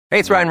Hey,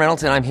 it's Ryan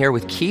Reynolds, and I'm here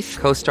with Keith,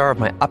 co-star of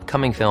my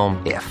upcoming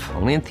film, If,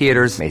 only in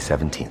theaters May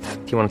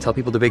 17th. Do you want to tell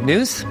people the big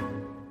news?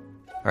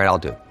 All right, I'll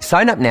do it.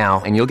 Sign up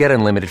now and you'll get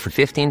unlimited for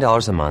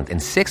 $15 a month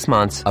and 6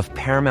 months of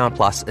Paramount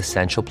Plus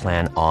Essential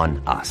Plan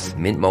on us.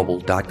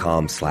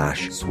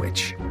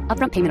 MintMobile.com/switch.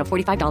 Upfront payment of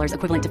 $45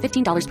 equivalent to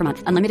 $15 per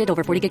month. Unlimited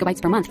over 40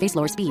 gigabytes per month. Face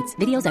lower speeds.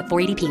 Videos at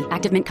 480p.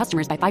 Active Mint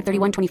customers by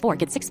 531.24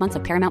 get 6 months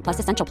of Paramount Plus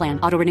Essential Plan.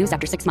 Auto renews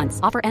after 6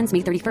 months. Offer ends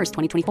May 31st,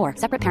 2024.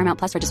 Separate Paramount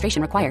Plus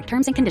registration required.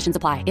 Terms and conditions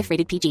apply if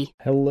rated PG.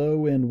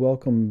 Hello and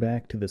welcome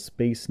back to the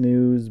Space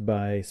News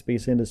by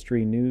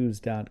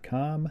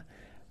SpaceIndustryNews.com.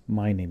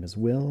 My name is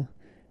Will.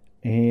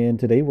 And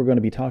today we're going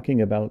to be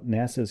talking about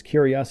NASA's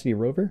Curiosity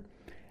rover,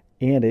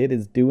 and it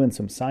is doing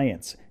some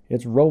science.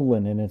 It's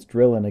rolling and it's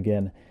drilling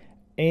again.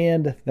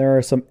 And there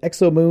are some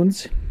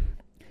exomoons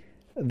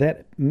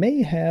that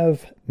may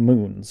have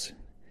moons.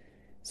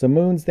 So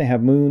moons, they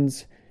have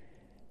moons,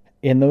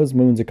 and those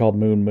moons are called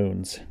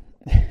moons.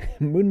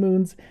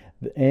 Moons,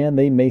 and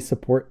they may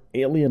support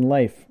alien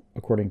life,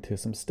 according to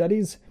some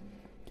studies.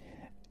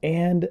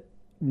 And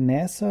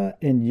NASA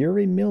and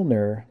Yuri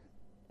Milner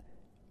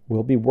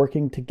will be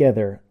working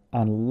together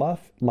on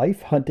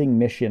life hunting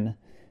mission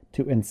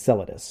to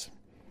Enceladus.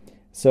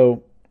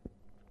 So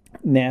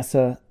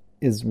NASA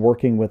is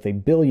working with a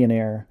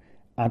billionaire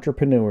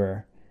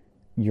entrepreneur,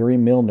 Yuri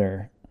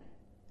Milner,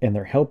 and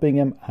they're helping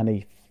him on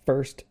a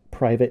first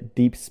private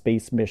deep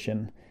space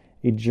mission,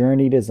 a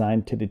journey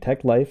designed to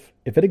detect life,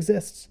 if it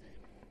exists,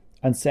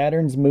 on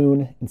Saturn's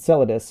moon,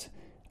 Enceladus,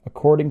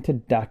 according to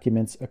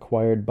documents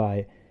acquired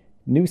by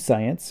New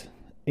Scientist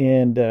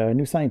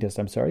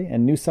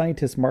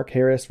Mark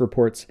Harris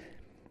reports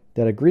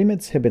that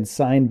agreements have been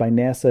signed by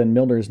NASA and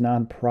Milner's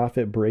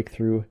nonprofit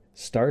Breakthrough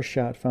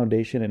Starshot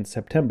Foundation in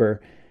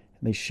September.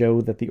 And they show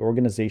that the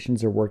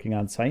organizations are working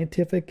on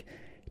scientific,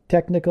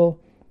 technical,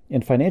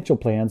 and financial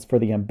plans for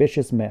the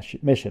ambitious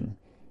mission.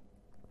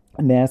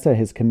 NASA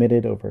has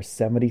committed over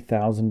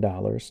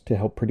 $70,000 to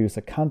help produce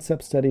a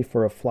concept study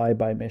for a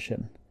flyby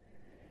mission.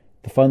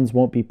 The funds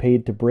won't be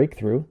paid to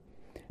Breakthrough,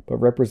 but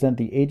represent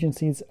the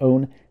agency's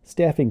own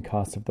staffing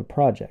costs of the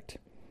project.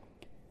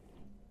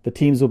 The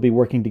teams will be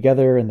working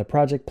together in the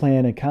project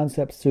plan and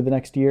concepts through the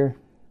next year,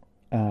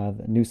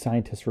 the New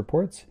Scientist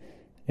reports.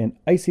 And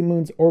icy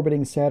moons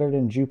orbiting Saturn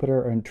and Jupiter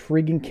are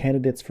intriguing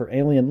candidates for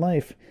alien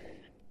life.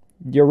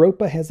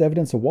 Europa has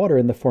evidence of water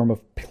in the form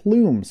of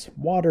plumes,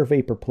 water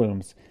vapor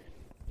plumes,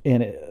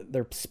 and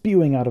they're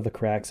spewing out of the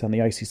cracks on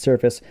the icy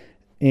surface.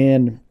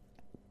 And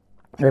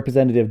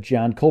Representative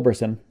John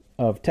Culberson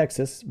of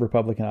Texas,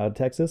 Republican out of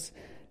Texas,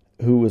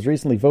 who was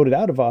recently voted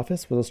out of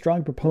office, was a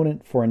strong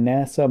proponent for a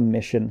NASA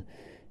mission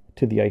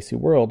to the icy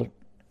world.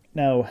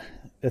 Now,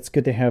 it's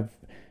good to have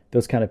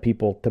those kind of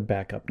people to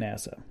back up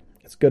NASA.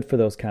 It's good for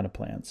those kind of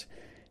plans.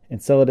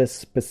 Enceladus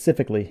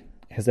specifically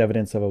has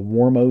evidence of a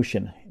warm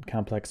ocean and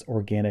complex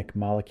organic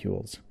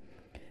molecules,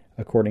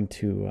 according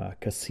to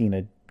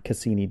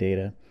Cassini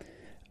data.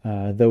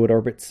 Though it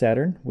orbits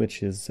Saturn,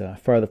 which is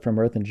farther from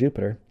Earth than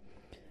Jupiter,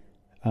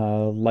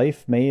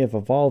 life may have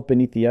evolved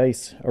beneath the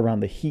ice around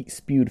the heat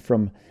spewed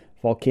from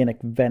volcanic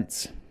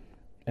vents,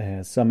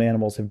 as some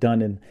animals have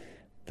done in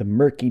the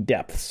murky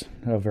depths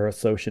of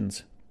Earth's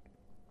oceans.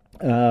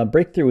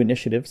 Breakthrough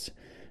Initiatives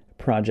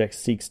project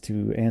seeks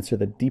to answer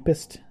the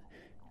deepest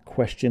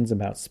questions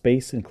about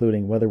space,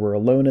 including whether we're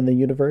alone in the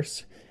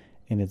universe,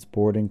 and its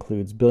board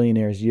includes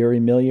billionaires Yuri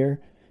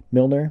Milner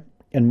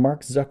and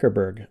Mark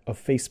Zuckerberg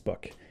of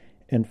Facebook,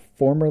 and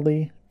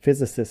formerly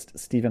physicist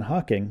Stephen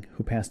Hawking,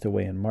 who passed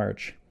away in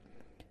March.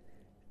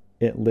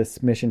 It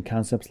lists mission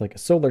concepts like a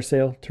solar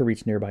sail to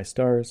reach nearby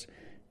stars,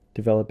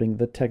 developing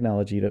the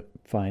technology to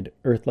find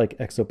Earth-like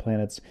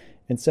exoplanets,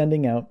 and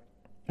sending out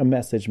a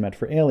message meant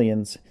for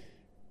aliens.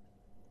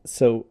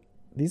 So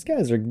these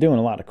guys are doing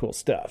a lot of cool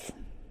stuff.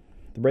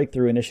 The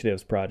Breakthrough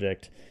Initiatives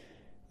project,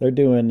 they're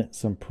doing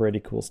some pretty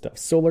cool stuff.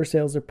 Solar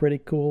sails are pretty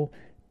cool.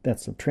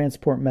 That's some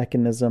transport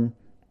mechanism.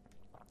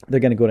 They're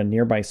going to go to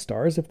nearby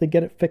stars if they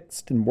get it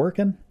fixed and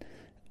working.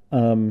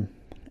 And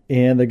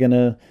they're going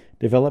to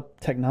develop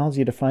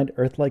technology to find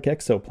Earth-like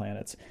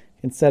exoplanets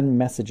and send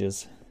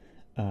messages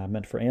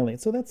meant for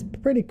aliens. So that's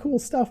pretty cool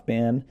stuff,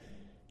 man.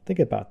 Think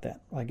about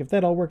that. Like, if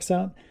that all works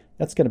out,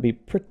 that's going to be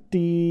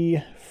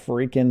pretty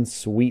freaking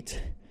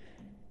sweet.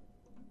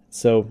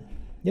 So,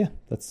 yeah,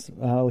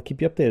 I'll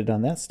keep you updated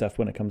on that stuff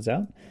when it comes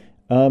out.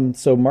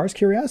 So Mars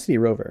Curiosity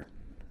rover,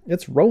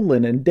 it's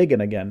rolling and digging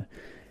again.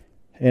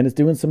 And it's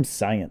doing some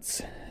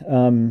science.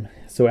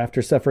 So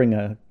after suffering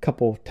a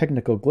couple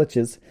technical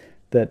glitches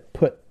that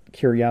put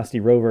Curiosity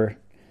rover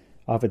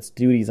off its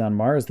duties on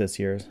Mars this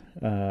year,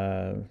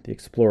 the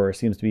Explorer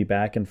seems to be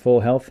back in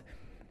full health.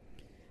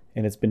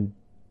 And it's been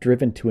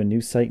driven to a new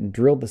site and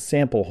drilled the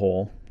sample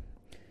hole,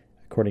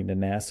 according to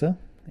NASA.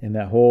 And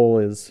that hole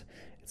is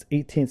its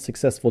 18th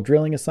successful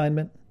drilling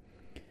assignment.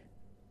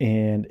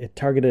 And it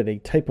targeted a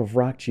type of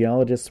rock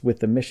geologists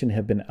with the mission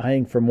have been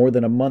eyeing for more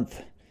than a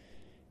month.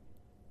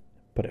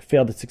 But it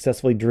failed to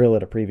successfully drill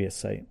at a previous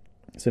site.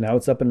 So now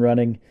it's up and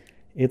running.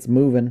 It's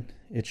moving,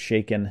 it's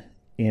shaking,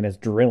 and it's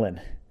drilling.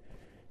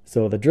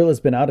 So the drill has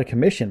been out of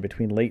commission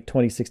between late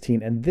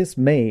 2016 and this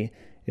May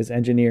as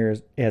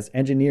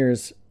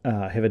engineers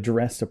have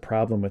addressed a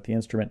problem with the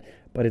instrument,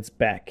 but it's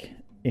back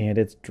and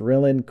it's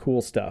drilling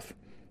cool stuff.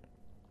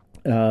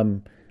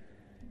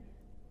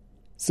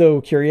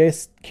 So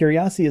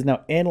Curiosity is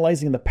now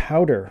analyzing the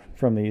powder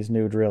from these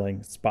new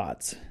drilling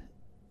spots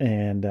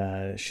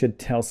and should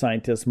tell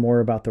scientists more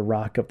about the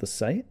rock of the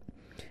site.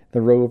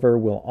 The rover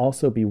will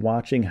also be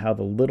watching how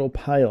the little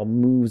pile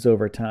moves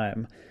over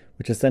time,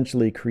 which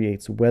essentially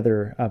creates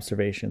weather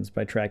observations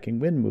by tracking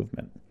wind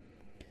movement.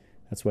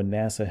 That's what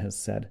NASA has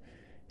said.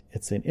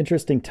 It's an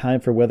interesting time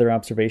for weather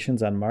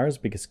observations on Mars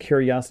because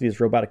Curiosity's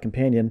robotic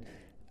companion,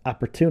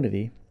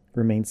 Opportunity,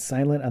 remains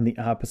silent on the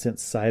opposite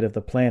side of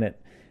the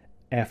planet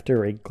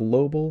after a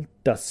global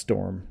dust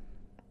storm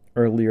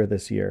earlier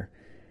this year.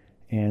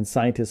 And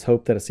scientists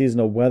hope that a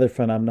seasonal weather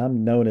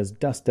phenomenon known as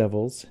dust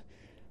devils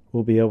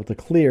will be able to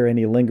clear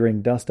any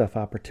lingering dust off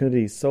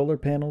Opportunity's solar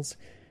panels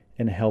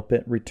and help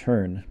it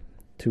return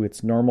to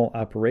its normal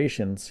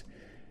operations.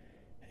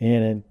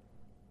 And in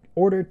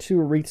order to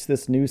reach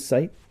this new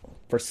site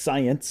for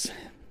science,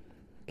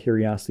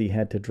 Curiosity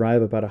had to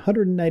drive about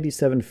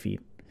 197 feet.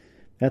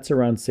 That's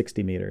around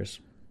 60 meters.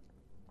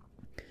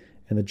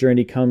 And the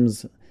journey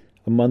comes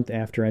a month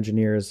after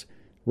engineers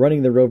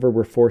running the rover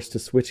were forced to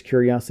switch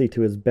Curiosity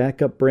to his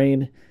backup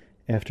brain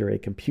after a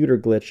computer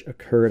glitch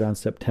occurred on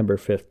September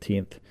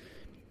 15th.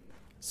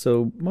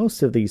 So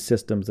most of these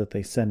systems that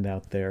they send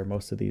out there,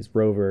 most of these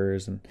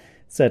rovers and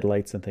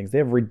satellites and things, they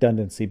have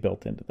redundancy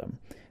built into them.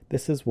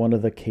 This is one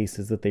of the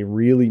cases that they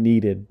really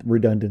needed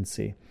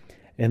redundancy,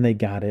 and they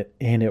got it,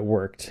 and it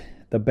worked.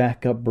 The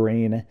backup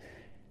brain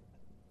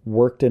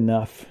worked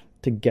enough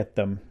to get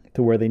them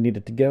to where they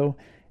needed to go,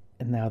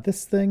 and now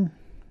this thing,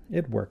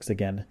 it works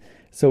again.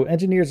 So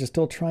engineers are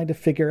still trying to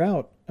figure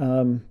out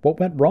what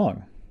went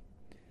wrong.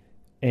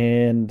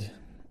 And,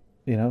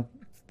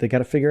 they got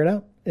to figure it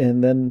out.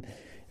 And then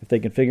if they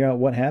can figure out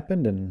what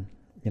happened and,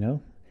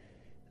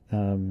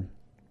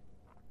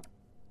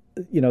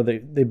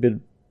 they've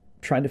been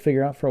trying to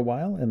figure out for a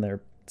while and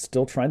they're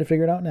still trying to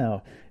figure it out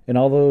now. And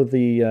although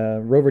the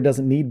rover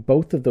doesn't need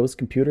both of those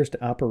computers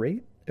to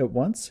operate at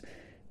once,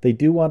 they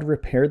do want to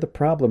repair the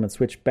problem and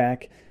switch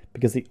back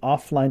because the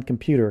offline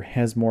computer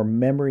has more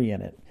memory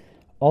in it.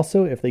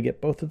 Also, if they get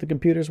both of the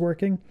computers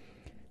working,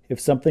 if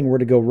something were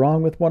to go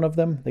wrong with one of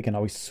them, they can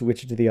always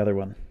switch it to the other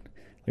one.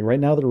 Like right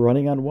now, they're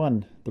running on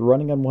one. They're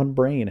running on one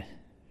brain.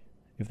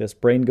 If this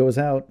brain goes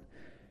out,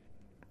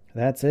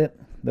 that's it.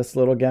 This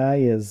little guy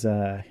is,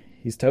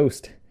 he's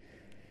toast.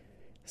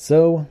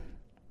 So,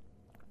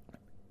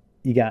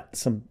 you got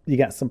some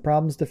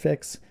problems to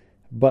fix,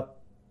 but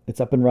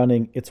it's up and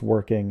running, it's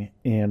working,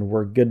 and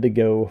we're good to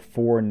go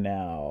for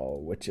now,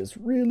 which is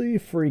really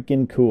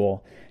freaking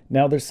cool.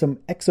 Now, there's some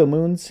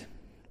exomoons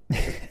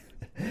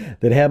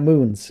that have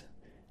moons,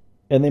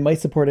 and they might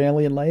support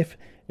alien life,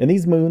 and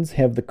these moons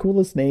have the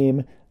coolest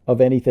name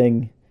of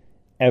anything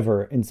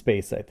ever in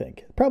space, I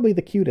think. Probably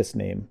the cutest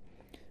name.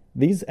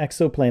 These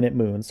exoplanet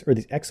moons, or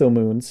these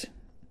exomoons,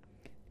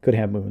 could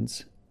have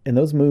moons, and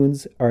those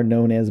moons are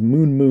known as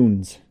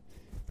moons.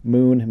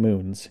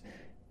 Moons.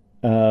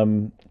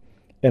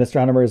 And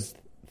astronomers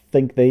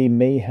think they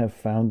may have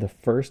found the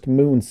first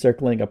moon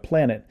circling a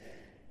planet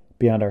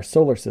beyond our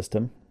solar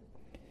system.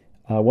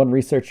 One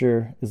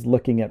researcher is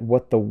looking at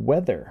what the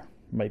weather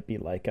might be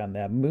like on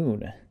that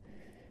moon.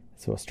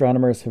 So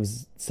astronomers have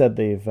said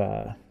they've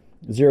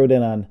zeroed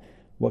in on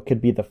what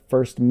could be the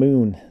first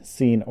moon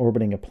seen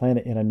orbiting a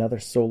planet in another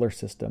solar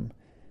system.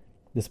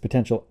 This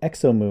potential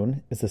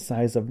exomoon is the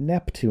size of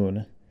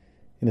Neptune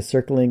and is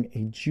circling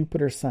a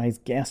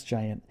Jupiter-sized gas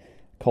giant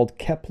called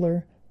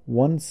Kepler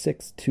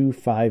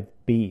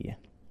 1625b.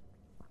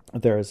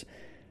 There's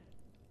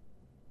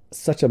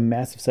such a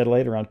massive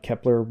satellite around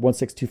Kepler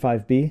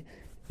 1625b,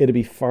 it'd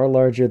be far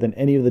larger than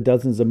any of the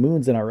dozens of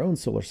moons in our own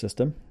solar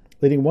system,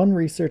 leading one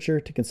researcher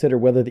to consider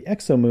whether the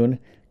exomoon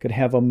could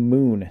have a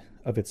moon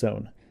of its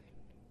own.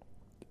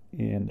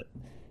 And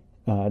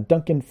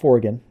Duncan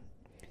Forgan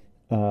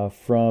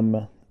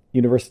from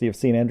University of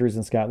St. Andrews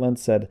in Scotland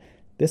said,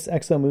 this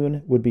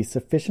exomoon would be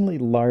sufficiently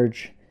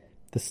large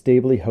to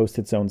stably host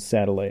its own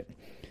satellite.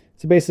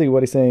 So basically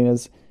what he's saying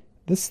is,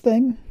 this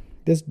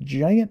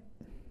giant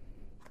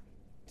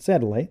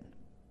satellite,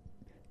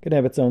 could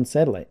have its own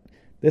satellite.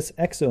 This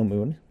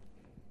exomoon,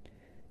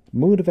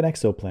 moon of an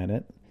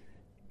exoplanet,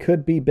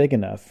 could be big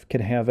enough,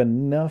 could have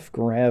enough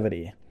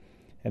gravity,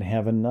 and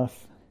have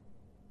enough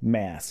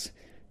mass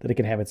that it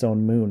could have its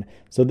own moon.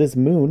 So this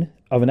moon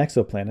of an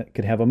exoplanet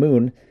could have a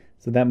moon,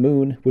 so that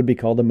moon would be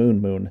called a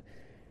moon.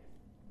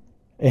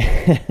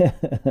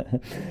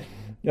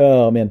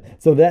 Oh, man.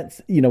 So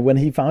that's, when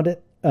he found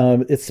it,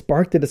 it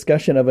sparked a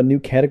discussion of a new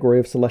category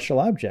of celestial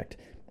object.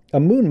 A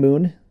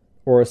moon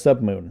or a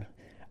submoon.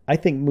 I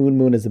think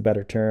moon is a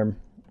better term.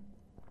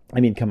 I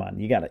mean, come on,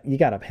 you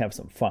gotta have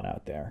some fun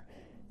out there.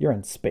 You're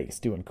in space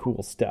doing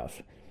cool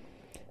stuff.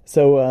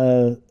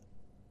 So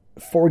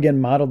Forgan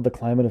modeled the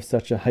climate of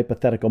such a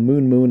hypothetical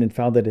moon and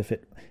found that if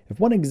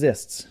one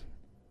exists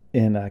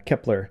in a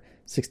Kepler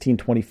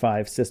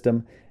 1625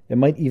 system It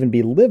might even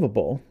be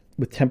livable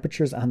with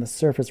temperatures on the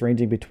surface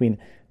ranging between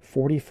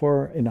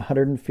 44 and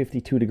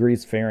 152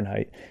 degrees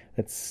Fahrenheit.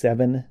 That's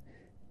 7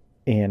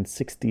 and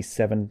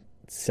 67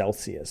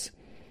 Celsius.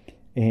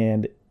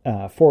 And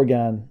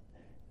Forgan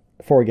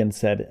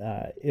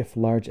said, if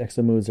large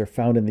exomoons are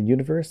found in the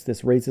universe,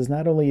 this raises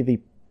not only the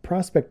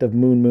prospect of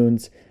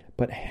moons,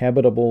 but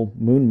habitable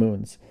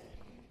moons.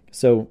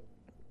 So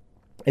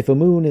if a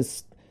moon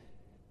is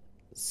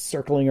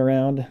circling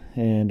around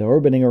and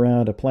orbiting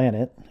around a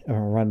planet, or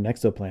around an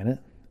exoplanet,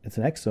 it's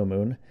an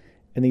exomoon,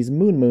 and these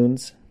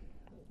moons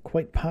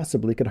quite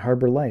possibly could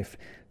harbor life.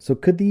 So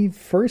could the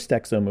first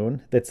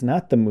exomoon, that's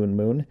not the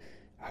moon,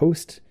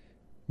 host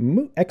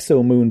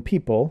exomoon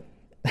people,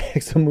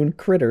 exomoon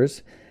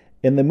critters,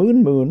 and the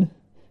moon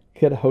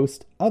could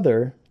host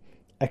other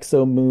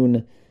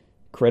exomoon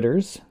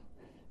critters?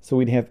 So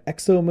we'd have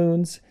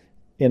exomoons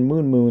and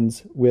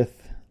moons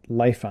with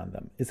life on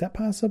them. Is that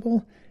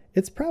possible?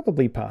 It's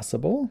probably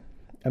possible.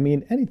 I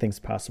mean, anything's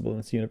possible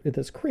in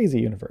this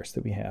crazy universe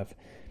that we have.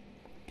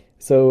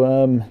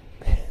 So,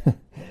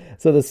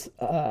 so this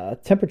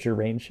temperature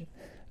range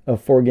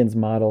of Forgan's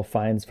model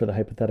finds for the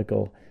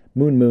hypothetical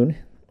moon,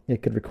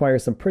 it could require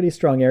some pretty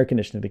strong air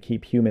conditioning to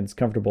keep humans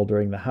comfortable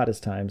during the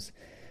hottest times.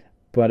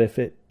 But if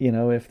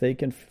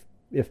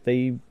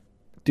they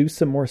do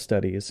some more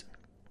studies,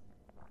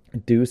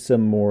 do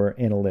some more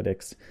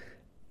analytics,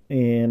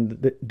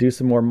 and do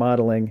some more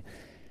modeling,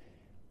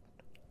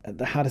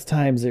 the hottest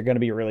times are going to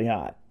be really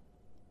hot.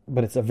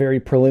 But it's a very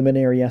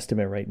preliminary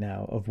estimate right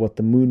now of what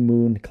the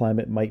moon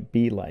climate might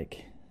be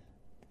like.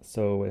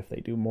 So if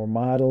they do more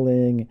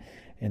modeling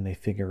and they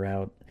figure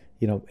out,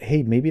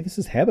 hey, maybe this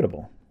is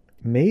habitable.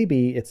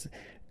 Maybe it's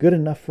good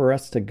enough for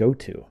us to go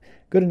to,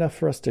 good enough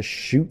for us to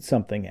shoot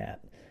something at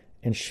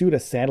and shoot a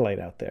satellite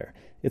out there.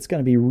 It's going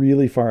to be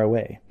really far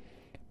away.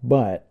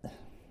 But,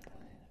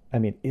 I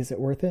mean, is it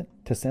worth it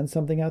to send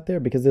something out there?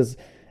 Because this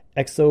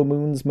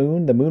exomoon's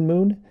moon, the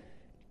moon,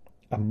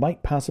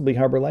 might possibly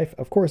harbor life.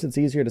 Of course, it's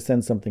easier to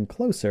send something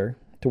closer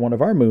to one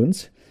of our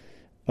moons,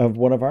 of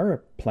one of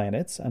our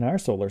planets in our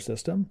solar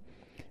system.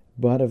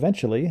 But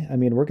eventually, I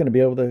mean, we're going to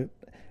be able to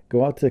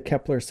go out to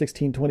Kepler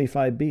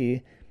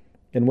 1625b,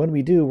 and when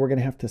we do, we're going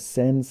to have to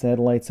send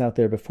satellites out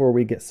there before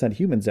we send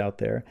humans out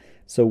there,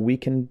 so we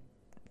can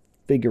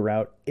figure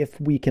out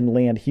if we can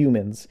land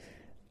humans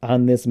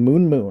on this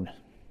moon.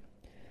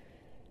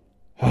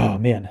 Oh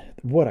man,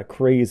 what a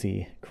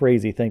crazy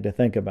thing to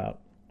think about.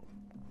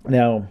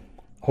 Now,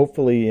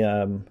 hopefully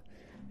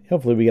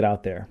we get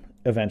out there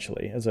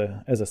eventually as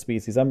a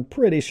species. I'm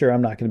pretty sure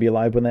I'm not going to be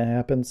alive when that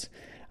happens.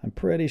 I'm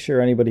pretty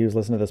sure anybody who's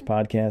listening to this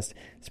podcast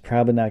is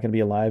probably not going to be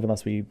alive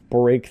unless we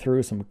break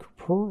through some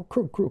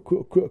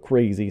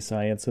crazy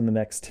science in the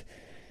next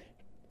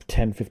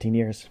 10, 15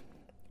 years.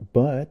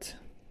 But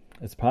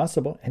it's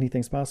possible.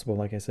 Anything's possible,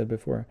 like I said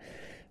before.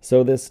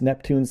 So this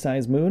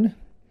Neptune-sized moon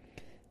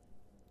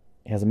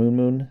has a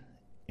moon,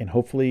 and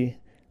hopefully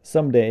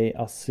someday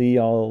I'll see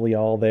all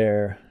y'all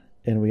there,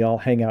 and we all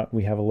hang out and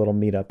we have a little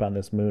meetup on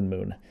this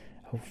moon.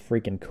 How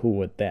freaking cool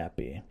would that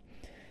be?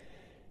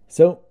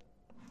 So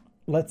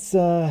let's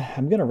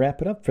I'm gonna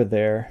wrap it up for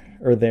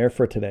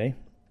today.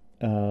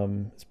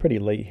 It's pretty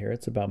late here.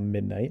 It's about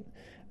midnight.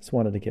 Just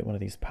wanted to get one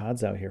of these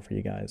pods out here for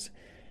you guys.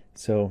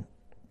 So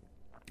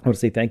I want to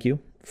say thank you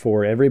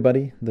for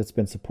everybody that's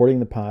been supporting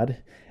the pod,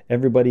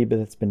 everybody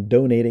that's been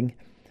donating.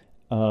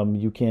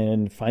 You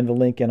can find the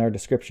link in our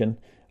description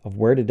of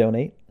where to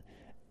donate.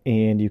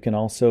 And you can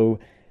also,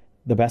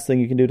 the best thing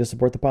you can do to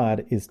support the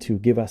pod is to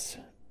give us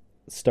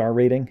star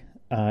rating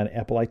on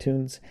Apple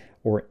iTunes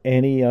or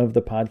any of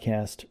the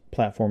podcast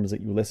platforms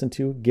that you listen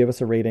to. Give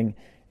us a rating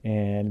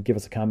and give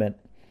us a comment.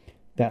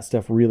 That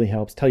stuff really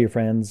helps. Tell your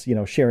friends,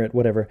 share it,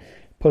 whatever.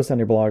 Post on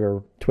your blog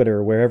or Twitter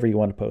or wherever you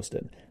want to post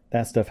it.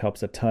 That stuff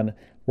helps a ton.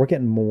 We're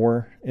getting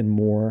more and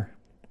more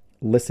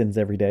listens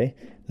every day.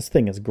 This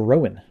thing is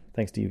growing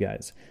thanks to you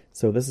guys.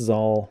 So this is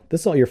all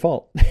your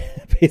fault.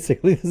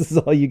 Basically, this is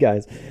all you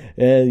guys.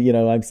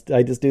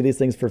 I just do these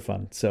things for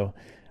fun. So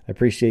I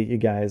appreciate you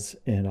guys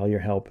and all your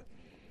help.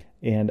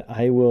 And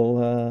I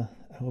will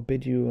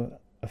bid you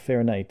a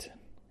fair night.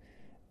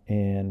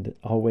 And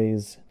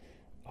always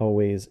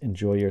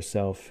enjoy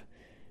yourself.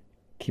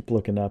 Keep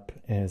looking up,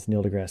 as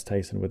Neil deGrasse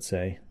Tyson would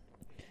say.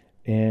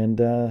 And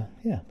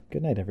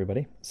good night,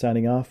 everybody.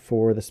 Signing off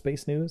for the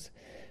Space News.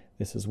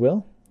 This is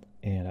Will,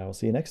 and I will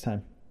see you next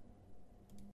time.